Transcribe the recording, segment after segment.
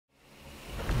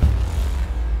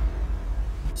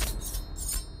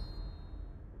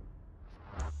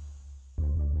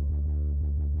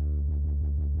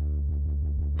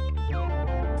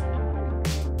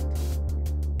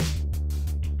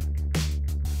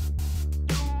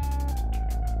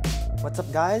What's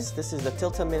up guys, this is the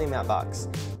Tilta Mini Matte Box.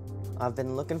 I've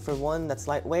been looking for one that's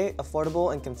lightweight,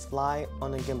 affordable, and can fly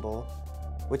on a gimbal,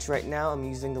 which right now I'm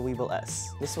using the Weebill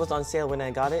S. This was on sale when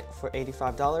I got it for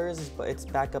 $85, but it's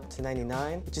back up to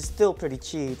 $99, which is still pretty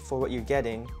cheap for what you're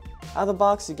getting. Out of the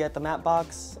box, you get the matte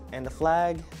box and the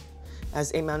flag. It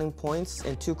has 8 mounting points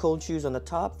and 2 cold shoes on the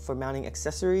top for mounting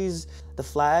accessories. The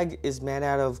flag is made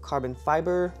out of carbon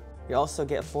fiber. You also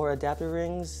get 4 adapter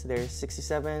rings. They're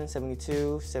 67,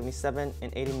 72, 77,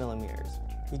 and 80 millimeters.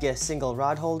 You get a single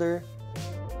rod holder,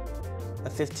 a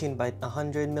 15 by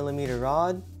 100 millimeter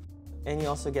rod, and you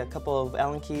also get a couple of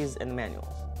Allen keys and the manual.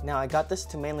 Now I got this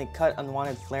to mainly cut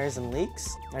unwanted flares and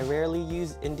leaks. I rarely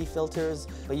use ND filters,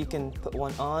 but you can put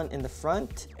one on in the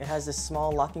front. It has this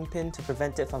small locking pin to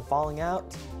prevent it from falling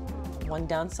out. One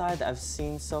downside that I've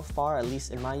seen so far, at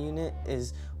least in my unit,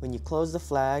 is when you close the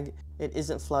flag, it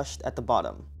isn't flushed at the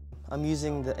bottom. I'm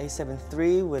using the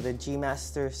a7III with a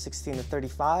GMaster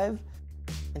 16-35.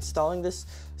 Installing this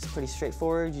is pretty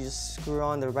straightforward. You just screw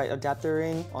on the right adapter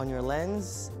ring on your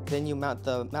lens, then you mount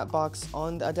the matte box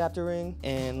on the adapter ring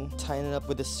and tighten it up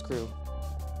with a screw.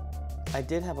 I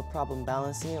did have a problem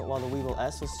balancing it while the Weebill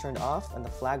S was turned off and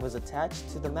the flag was attached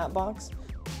to the matte box,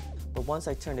 but once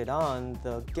I turned it on,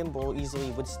 the gimbal easily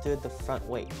withstood the front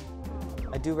weight.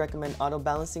 I do recommend auto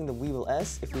balancing the Weebill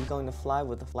S if you're going to fly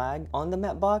with the flag on the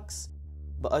matte box.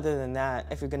 But other than that,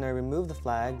 if you're going to remove the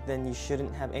flag, then you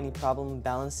shouldn't have any problem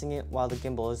balancing it while the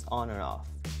gimbal is on or off.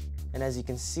 And as you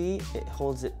can see, it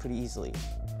holds it pretty easily.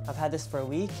 I've had this for a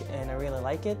week and I really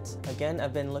like it. Again,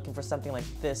 I've been looking for something like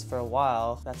this for a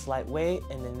while that's lightweight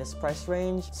and in this price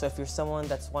range. So if you're someone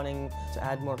that's wanting to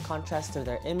add more contrast to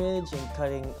their image and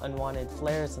cutting unwanted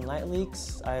flares and light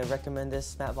leaks, I recommend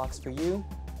this matte box for you.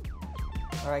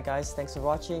 Alright guys, thanks for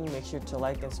watching. Make sure to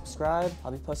like and subscribe.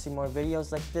 I'll be posting more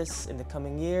videos like this in the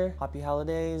coming year. Happy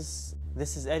holidays.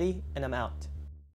 This is Eddie, and I'm out.